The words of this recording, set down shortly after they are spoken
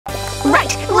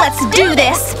Let's do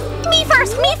this! Me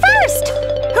first! Me first!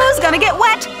 Who's gonna get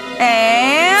wet?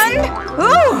 And…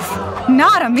 oof!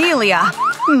 Not Amelia!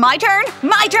 My turn!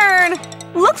 My turn!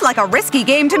 Looks like a risky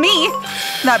game to me.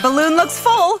 That balloon looks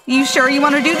full. You sure you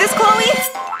want to do this, Chloe?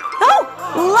 Oh!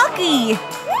 Lucky!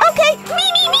 Okay,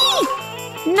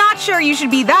 me! Not sure you should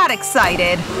be that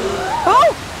excited.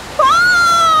 Oh!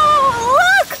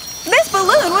 Oh! Look! This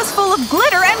balloon was full of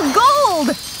glitter and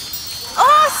gold!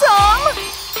 Awesome!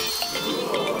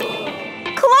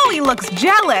 Chloe looks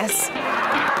jealous.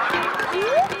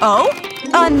 Oh?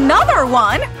 Another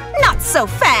one? Not so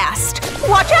fast!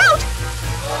 Watch out!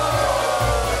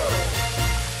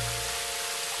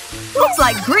 Looks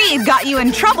like greed got you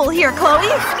in trouble here, Chloe.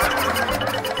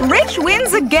 Rich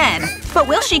wins again. But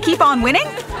will she keep on winning?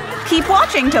 Keep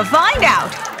watching to find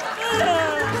out.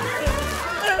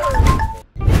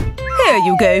 Here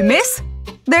you go, miss.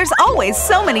 There's always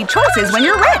so many choices when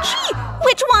you're rich.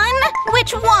 Which one?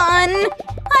 Which one?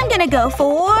 I'm gonna go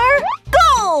for…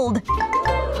 gold!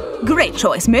 Great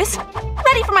choice, miss.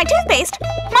 Ready for my toothpaste!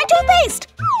 My toothpaste!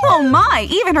 Oh my,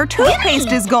 even her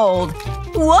toothpaste is gold.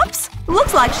 Whoops!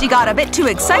 Looks like she got a bit too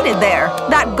excited there.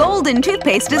 That golden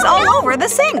toothpaste is all over the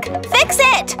sink. Fix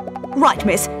it! Right,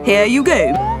 miss. Here you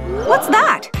go. What's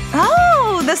that?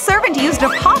 Oh, the servant used a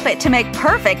poppet to make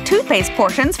perfect toothpaste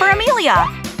portions for Amelia.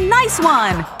 Nice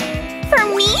one. For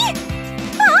me?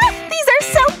 These are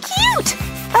so cute!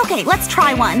 Okay, let's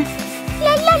try one.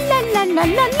 La la la la la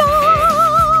la la.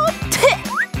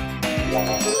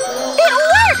 It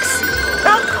works!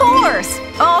 Of course!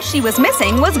 All she was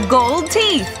missing was gold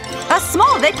teeth. A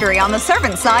small victory on the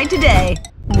servant's side today.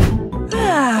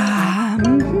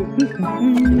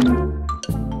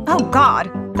 Oh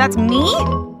God, that's me?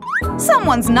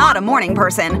 Someone's not a morning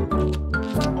person.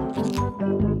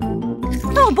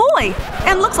 Oh boy,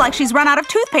 and looks like she's run out of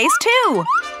toothpaste too.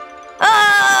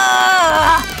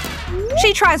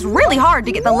 She tries really hard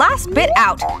to get the last bit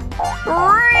out.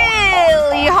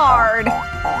 Really hard.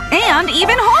 And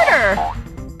even harder.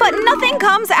 But nothing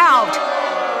comes out.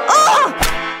 Ugh!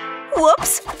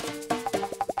 Whoops.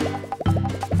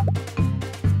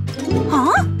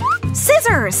 Huh?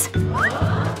 Scissors!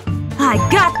 I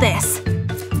got this!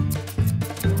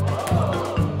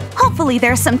 Hopefully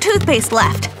there's some toothpaste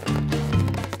left.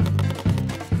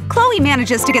 Chloe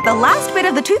manages to get the last bit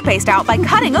of the toothpaste out by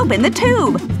cutting open the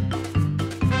tube.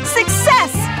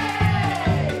 Success!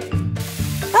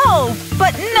 Oh,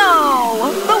 but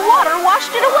no! The water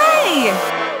washed it away!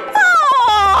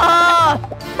 Ah!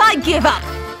 I give up!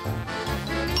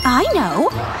 I know!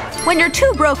 When you're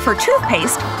too broke for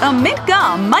toothpaste, a mint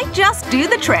gum might just do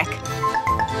the trick.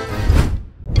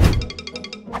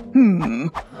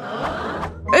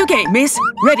 Okay, miss.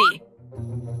 Ready.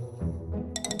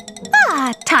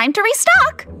 Time to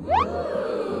restock!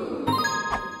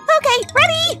 Okay,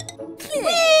 ready!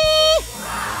 Whee!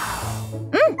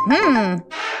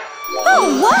 Oh,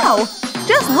 wow!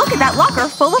 Just look at that locker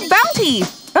full of bounty!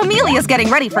 Amelia's getting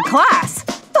ready for class.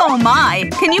 Oh my,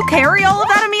 can you carry all of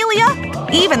that,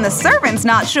 Amelia? Even the servant's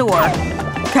not sure.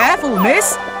 Careful,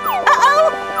 miss!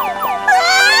 Uh-oh!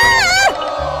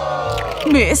 Ah!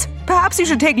 Miss, perhaps you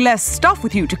should take less stuff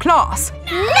with you to class.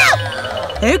 No!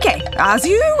 Okay, as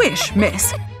you wish,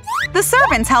 miss. The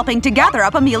servant's helping to gather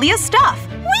up Amelia's stuff.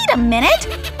 Wait a minute!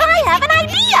 I have an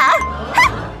idea!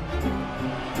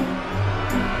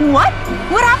 What?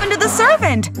 What happened to the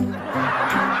servant?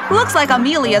 Looks like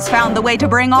Amelia's found the way to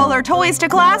bring all her toys to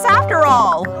class after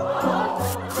all.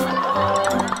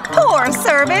 Poor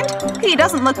servant! He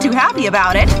doesn't look too happy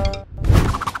about it.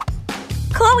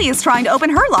 Chloe is trying to open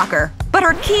her locker, but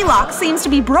her key lock seems to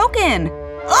be broken.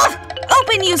 Ugh!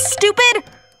 Open, you stupid!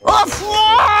 Ugh!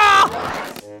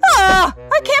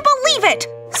 I can't believe it!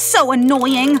 So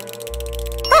annoying!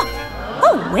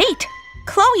 Oh, wait!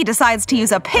 Chloe decides to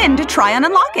use a pin to try and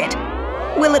unlock it.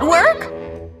 Will it work?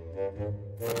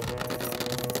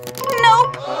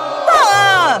 Nope!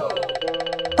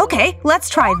 Okay, let's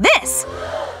try this.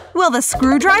 Will the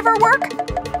screwdriver work?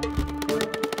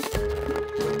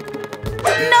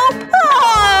 Nope!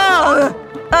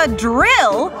 A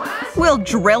drill? Will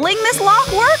drilling this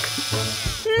lock work?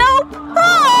 Nope!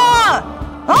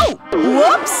 Oh!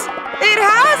 Whoops! It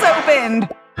has opened!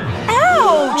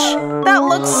 Ouch! That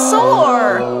looks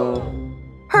sore!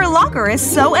 Her locker is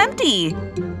so empty.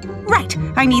 Right,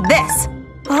 I need this.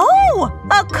 Oh!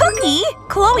 A cookie!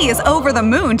 Chloe is over the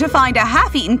moon to find a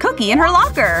half-eaten cookie in her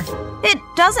locker. It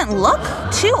doesn't look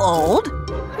too old.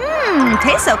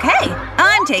 Tastes okay.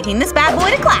 I'm taking this bad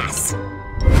boy to class.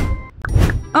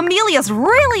 Amelia's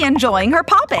really enjoying her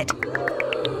poppet.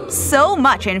 So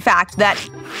much, in fact, that…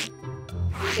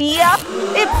 Yep,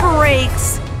 it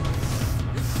breaks.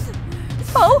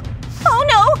 Oh,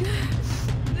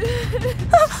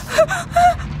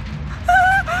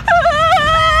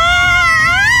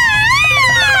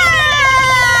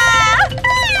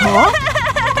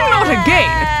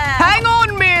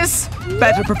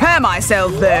 Better prepare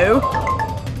myself, though.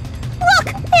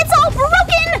 Look! It's all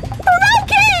broken!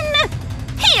 Broken!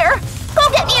 Here! Go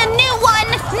get me a new one!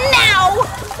 Now!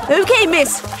 Okay,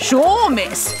 miss. Sure,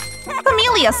 miss.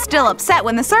 Amelia's still upset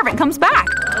when the servant comes back.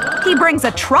 He brings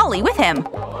a trolley with him.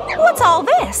 What's all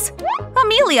this?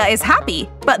 Amelia is happy,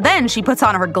 but then she puts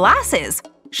on her glasses.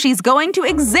 She's going to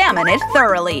examine it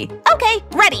thoroughly. Okay,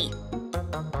 ready.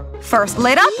 First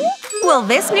lid up. Will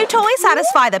this new toy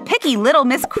satisfy the picky little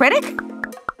Miss Critic?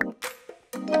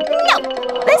 No,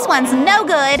 this one's no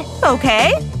good.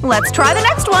 Okay, let's try the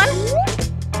next one.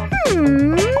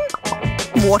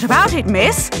 What about it,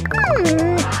 miss?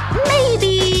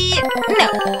 Maybe…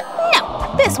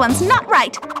 No, this one's not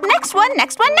right. Next one,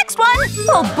 next one, next one!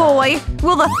 Oh boy,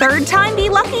 will the third time be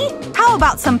lucky? How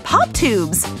about some pop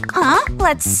tubes? Huh?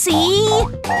 Let's see…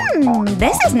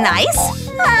 this is nice.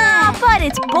 But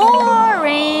it's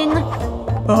boring.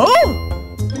 Oh!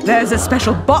 There's a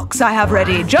special box I have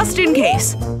ready just in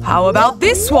case. How about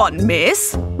this one,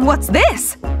 miss? What's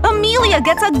this? Amelia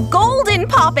gets a golden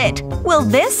poppet! Will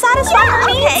this satisfy her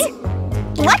needs? Okay.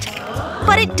 What?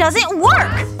 But it doesn't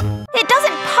work! It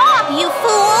doesn't pop, you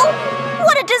fool!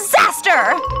 What a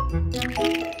disaster!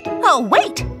 Oh,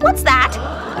 wait! What's that?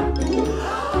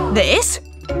 This?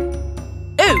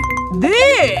 Oh,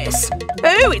 this!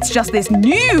 Oh, it's just this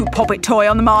new poppet toy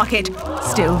on the market.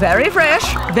 Still very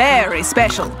fresh, very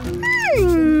special.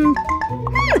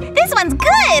 This one's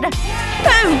good!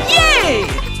 Oh, yay!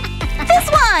 This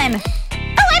one!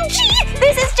 OMG!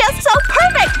 This is just so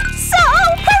perfect! So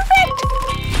perfect!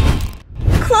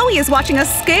 Chloe is watching a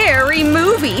scary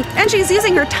movie, and she's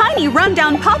using her tiny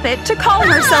rundown puppet to calm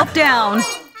herself down.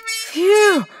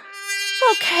 Phew.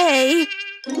 Okay.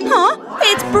 Huh?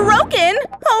 It's broken!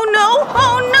 Oh no!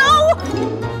 Oh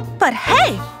no! But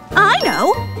hey, I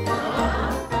know!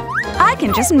 I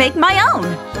can just make my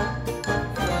own!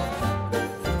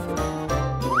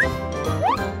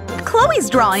 Chloe's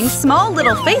drawing small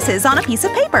little faces on a piece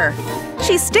of paper.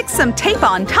 She sticks some tape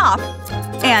on top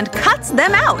and cuts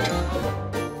them out.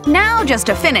 Now just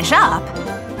to finish up…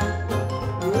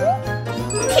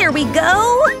 Here we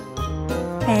go!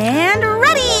 And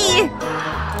ready!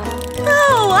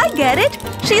 Oh, I get it!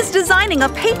 She's designing a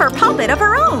paper puppet of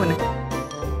her own!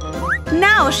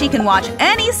 Now she can watch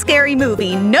any scary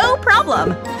movie, no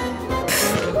problem!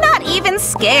 Pfft, not even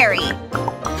scary!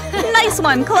 Nice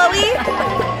one, Chloe!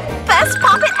 Best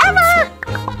puppet ever!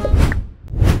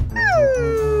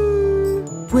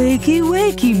 Wakey,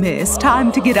 wakey, miss.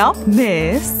 Time to get up,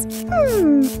 miss.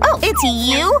 Oh, it's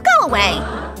you? Go away!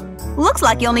 Looks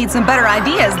like you'll need some better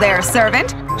ideas there,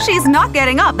 servant. She's not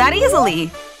getting up that easily.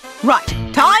 Right,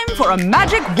 time for a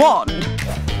magic wand.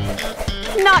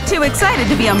 Not too excited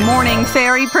to be a morning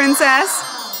fairy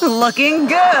princess. Looking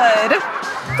good.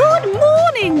 Good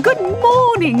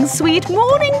morning, sweet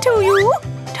morning to you.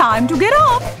 Time to get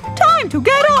up, time to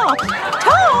get up,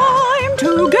 time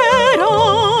to get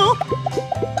up.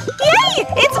 Yay,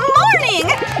 it's morning!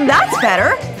 That's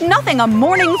better. Nothing a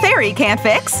morning fairy can't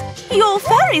fix. Your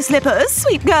fairy slippers,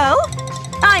 sweet girl.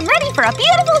 I'm ready for a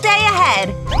beautiful day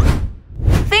ahead.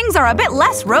 Things are a bit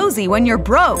less rosy when you're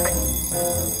broke.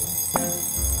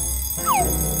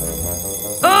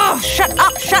 Ugh, shut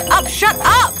up, shut up, shut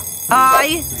up!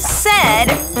 I said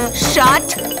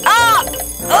shut up!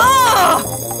 Ugh!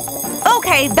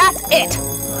 Okay, that's it.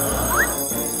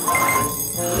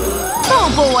 Oh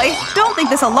boy, don't think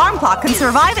this alarm clock can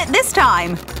survive it this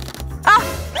time.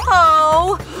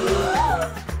 Oh.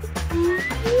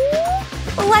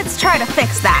 Let's try to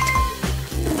fix that.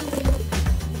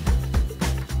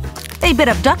 A bit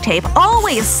of duct tape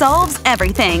always solves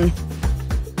everything.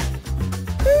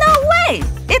 No way!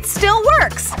 It still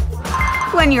works!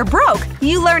 When you're broke,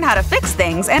 you learn how to fix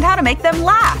things and how to make them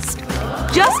last.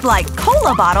 Just like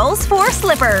cola bottles for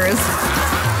slippers.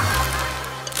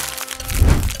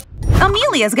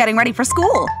 Amelia's getting ready for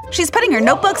school. She's putting her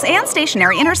notebooks and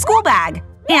stationery in her school bag.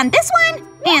 And this one!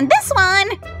 And this one!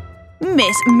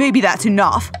 Miss, maybe that's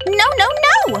enough. No!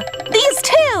 These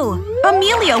two!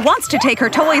 Amelia wants to take her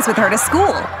toys with her to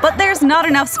school, but there's not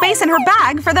enough space in her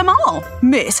bag for them all.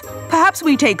 Miss, perhaps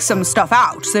we take some stuff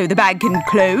out so the bag can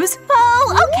close?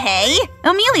 Oh, okay.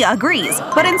 Amelia agrees,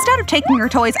 but instead of taking her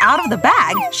toys out of the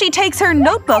bag, she takes her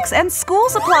notebooks and school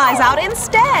supplies out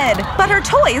instead. But her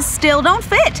toys still don't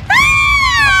fit.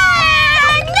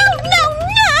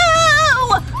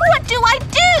 No! What do I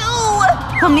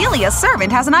do? Amelia's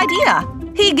servant has an idea.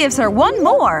 He gives her one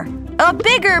more. A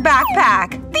bigger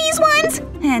backpack. These ones?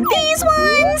 And these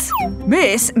ones?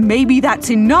 Miss, maybe that's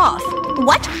enough.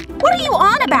 What? What are you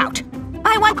on about?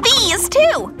 I want these,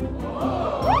 too!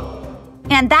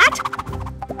 And that?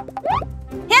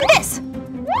 And this!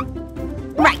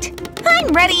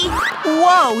 I'm ready.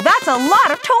 Whoa, that's a lot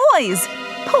of toys!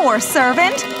 Poor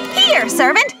servant. Here,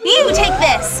 servant, you take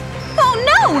this. Oh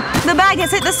no! The bag has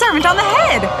hit the servant on the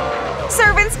head!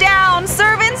 Servants down!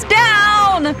 Servants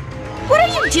down! What are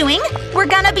you doing? We're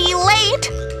gonna be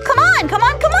late. Come on, come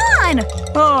on, come on!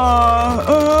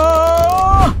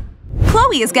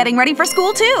 Chloe is getting ready for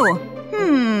school too.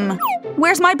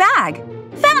 Where's my bag?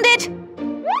 Found it!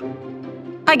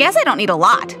 I guess I don't need a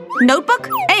lot. Notebook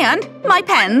and my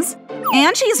pens.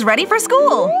 And she's ready for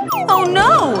school. Oh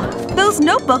no! Those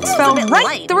notebooks fell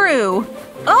right through.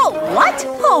 Oh, what?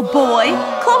 Oh boy!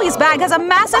 Chloe's bag has a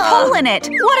massive hole in it!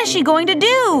 What is she going to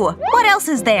do? What else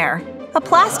is there? A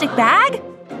plastic bag?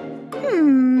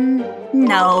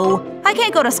 No. I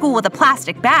can't go to school with a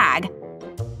plastic bag.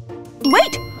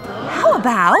 Wait! How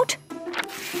about…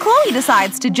 Chloe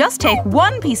decides to just take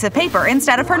one piece of paper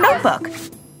instead of her notebook.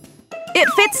 It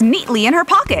fits neatly in her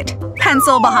pocket.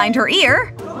 Pencil behind her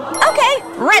ear. Okay,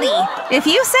 ready! If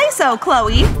you say so,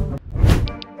 Chloe.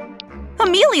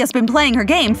 Amelia's been playing her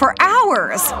game for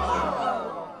hours.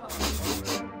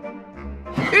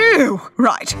 Ew!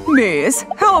 Right, miss,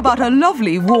 how about a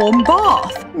lovely warm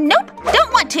bath? Nope,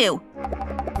 don't want to.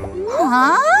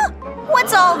 Huh?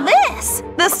 What's all this?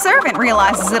 The servant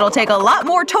realizes it'll take a lot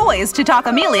more toys to talk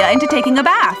Amelia into taking a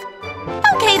bath.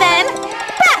 Okay then.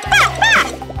 Bath, bath,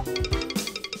 bath!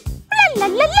 La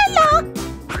la la la la!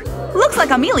 Looks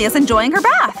like Amelia's enjoying her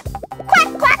bath.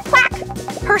 Quack, quack, quack!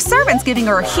 Her servant's giving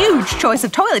her a huge choice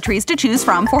of toiletries to choose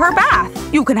from for her bath.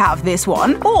 You can have this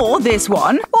one, or this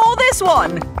one, or this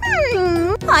one.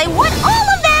 I want all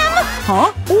of them!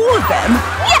 Huh? All of them?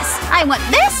 Yes, I want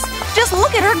this! Just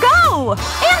look at her go!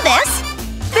 And this!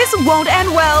 This won't end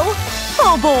well.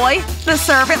 Oh boy, the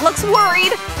servant looks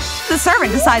worried. The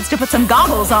servant decides to put some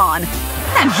goggles on.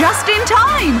 And just in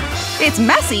time! It's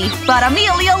messy, but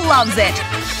Amelia loves it.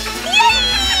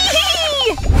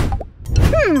 Yay!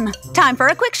 Time for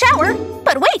a quick shower.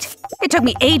 But wait! It took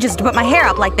me ages to put my hair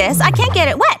up like this. I can't get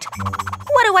it wet.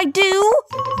 What do I do?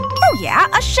 Oh yeah,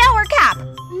 a shower cap!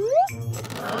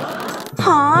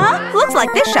 Huh? Looks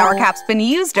like this shower cap's been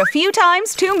used a few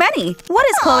times too many. What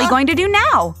is Chloe going to do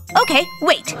now? Okay,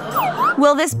 wait.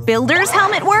 Will this builder's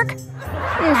helmet work?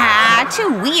 Nah,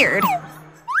 too weird.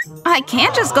 I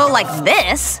can't just go like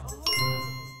this.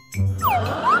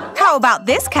 How about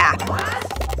this cap?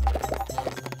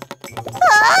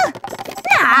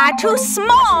 Nah, too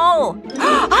small.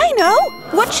 I know!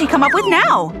 What'd she come up with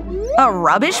now? A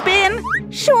rubbish bin?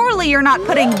 Surely you're not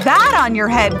putting that on your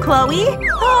head, Chloe.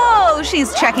 Oh,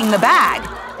 she's checking the bag.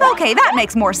 Okay, that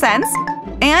makes more sense.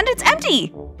 And it's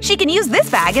empty. She can use this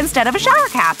bag instead of a shower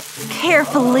cap.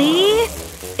 Carefully.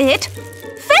 It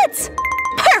fits.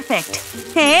 Perfect.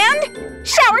 And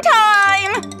shower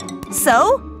time!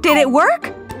 So, did it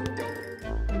work?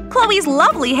 Chloe's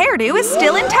lovely hairdo is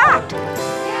still intact.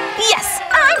 Yes,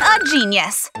 I'm a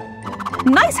genius.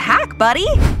 Nice hack, buddy.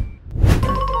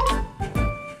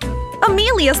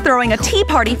 Amelia's throwing a tea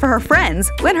party for her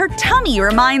friends when her tummy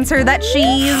reminds her that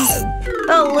she's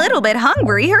a little bit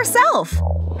hungry herself.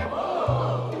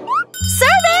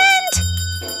 Servant!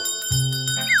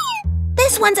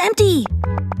 This one's empty.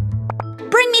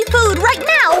 Bring me food right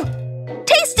now!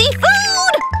 Tasty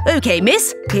food! Okay,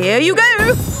 miss, here you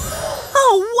go.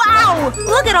 Oh, wow!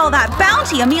 Look at all that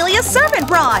bounty Amelia's servant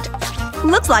brought.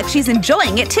 Looks like she's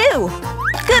enjoying it too.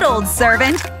 Good old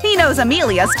servant. He knows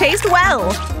Amelia's taste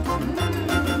well.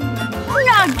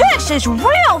 Now this is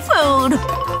real food!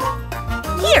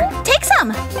 Here, take some!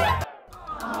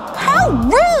 How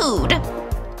rude!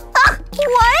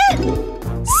 What?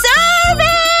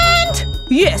 Servant!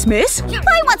 Yes, miss?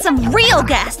 I want some real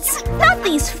guests, not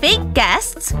these fake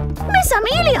guests. Miss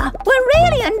Amelia, we're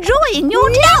really enjoying your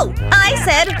No! I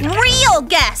said real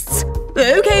guests!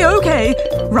 Okay, okay.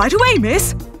 Right away,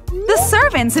 miss. The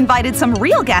servants invited some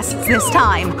real guests this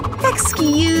time.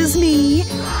 Excuse me.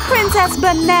 Princess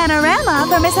Bananarama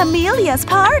for Miss Amelia's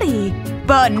party.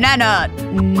 Banana?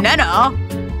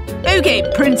 Okay,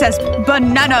 Princess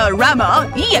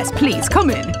Bananarama. Yes, please, come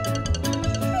in.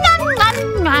 Nom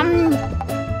nom nom!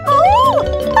 Oh!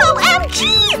 OMG!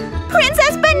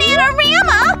 Princess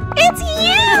Bananarama! It's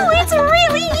you! It's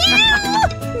really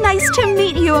you! Nice to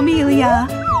meet you, Amelia.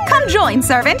 Come join,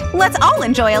 servant. Let's all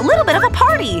enjoy a little bit of a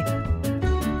party.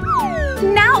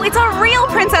 Now it's a real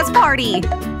princess party!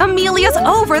 Amelia's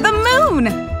over the moon!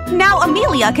 Now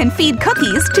Amelia can feed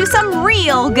cookies to some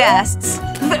real guests.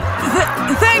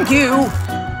 Thank you!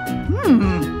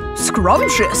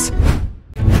 Scrumptious.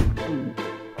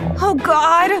 Oh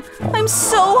God, I'm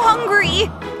so hungry!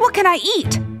 What can I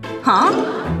eat? Huh?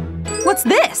 What's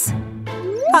this?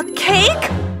 A cake?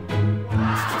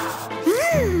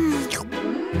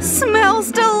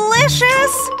 Smells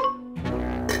delicious!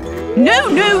 No,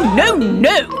 no, no,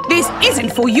 no! This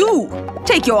isn't for you!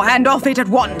 Take your hand off it at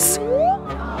once!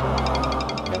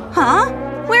 Huh?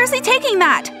 Where's he taking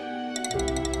that?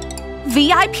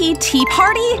 VIP tea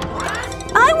party?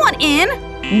 I want in!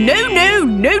 No, no,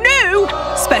 no, no!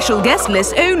 Special guest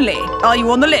list only. Are you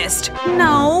on the list?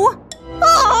 No.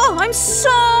 Oh, I'm so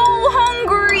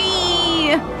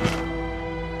hungry!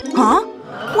 Huh?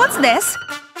 What's this?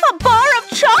 A bar of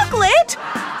chocolate?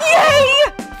 Yay!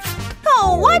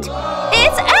 Oh, what?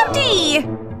 It's empty!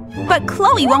 But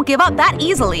Chloe won't give up that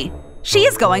easily.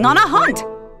 She's going on a hunt.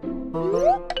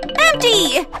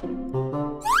 Empty!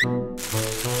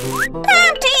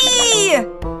 Empty!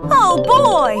 Oh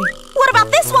boy! What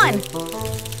about this one?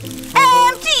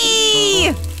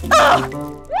 Empty! Ugh!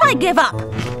 I give up.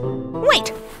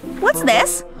 Wait, what's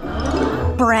this?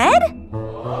 Bread?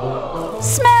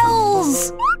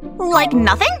 Smells like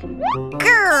nothing?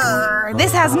 Grrr,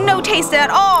 this has no taste at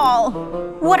all.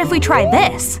 What if we try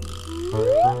this?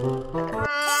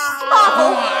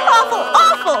 Awful, awful,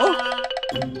 awful!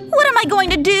 What am I going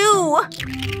to do?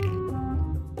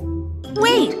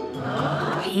 Wait,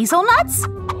 hazelnuts?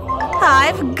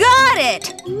 I've got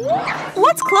it!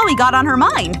 What's Chloe got on her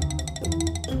mind?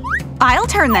 I'll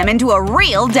turn them into a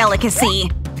real delicacy.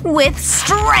 With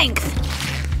strength!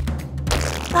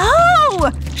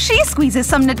 Oh! She squeezes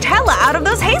some Nutella out of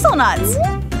those hazelnuts!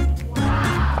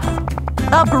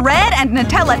 A bread and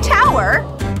Nutella tower?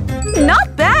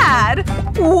 Not bad!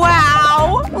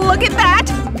 Wow! Look at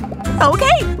that!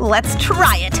 Okay, let's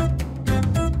try it!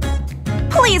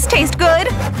 Please taste good!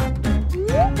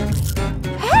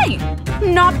 Hey!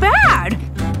 Not bad!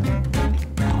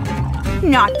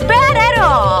 Not bad at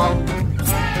all!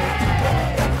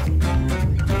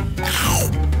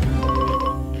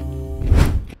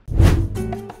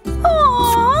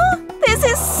 Aww! This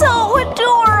is so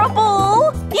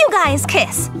adorable! You guys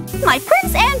kiss! My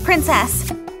prince and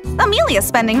princess! Amelia's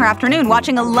spending her afternoon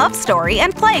watching a love story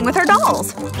and playing with her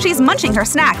dolls. She's munching her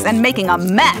snacks and making a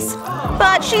mess.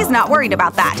 But she's not worried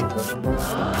about that.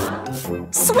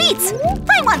 Sweets!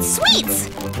 I want sweets!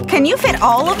 Can you fit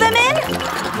all of them in?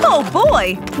 Oh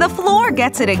boy! The floor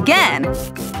gets it again!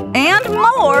 And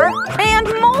more! And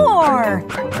more!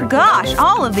 Gosh,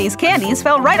 all of these candies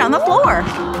fell right on the floor.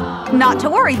 Not to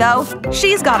worry, though.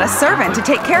 She's got a servant to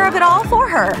take care of it all for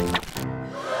her.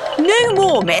 No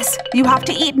more, miss. You have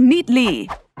to eat neatly.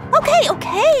 Okay,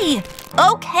 okay.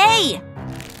 Okay.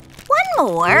 One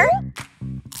more.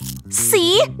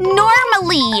 See?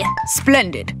 Normally.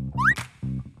 Splendid.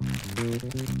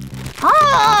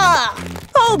 Ah!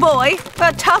 Oh boy,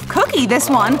 a tough cookie, this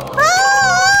one.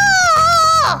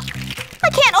 Ah! I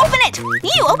can't open it!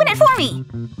 You open it for me!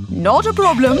 Not a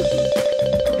problem.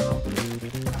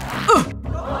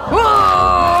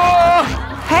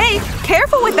 Hey,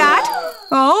 careful with that!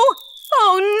 Oh?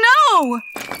 Oh no!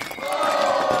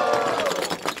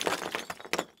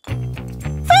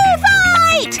 Food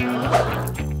fight!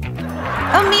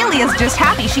 Amelia's just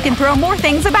happy she can throw more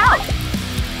things about.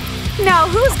 Now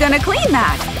who's gonna clean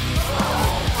that?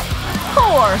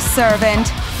 Poor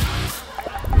servant.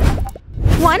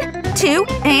 1, 2,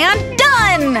 and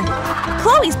done!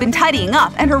 Chloe's been tidying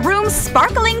up and her room's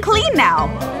sparkling clean now.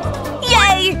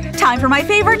 Yay! Time for my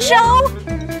favorite show!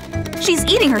 She's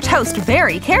eating her toast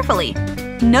very carefully.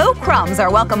 No crumbs are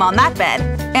welcome on that bed.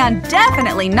 And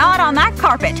definitely not on that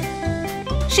carpet.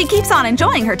 She keeps on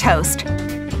enjoying her toast.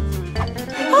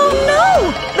 Oh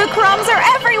no! The crumbs are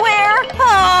everywhere!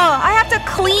 Oh, I have to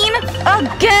clean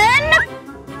again?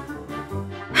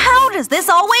 How does this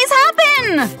always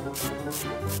happen?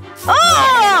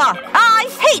 Oh! I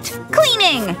hate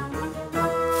cleaning!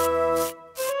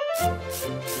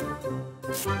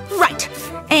 Right.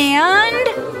 And…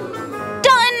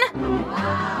 done!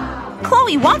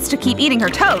 Chloe wants to keep eating her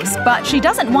toast, but she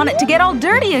doesn't want it to get all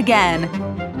dirty again.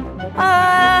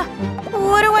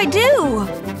 What do I do?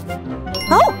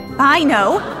 Oh, I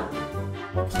know!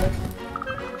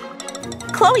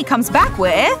 Chloe comes back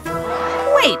with…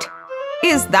 Wait,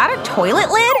 is that a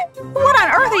toilet lid? What on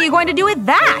earth are you going to do with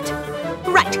that?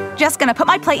 Right, just gonna put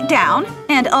my plate down,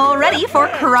 and all ready for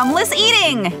crumbless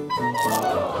eating!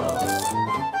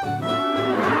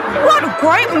 What a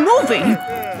great movie!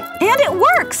 And it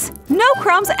works! No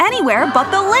crumbs anywhere but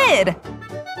the lid!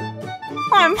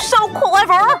 I'm so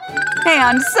clever!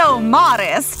 And so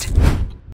modest!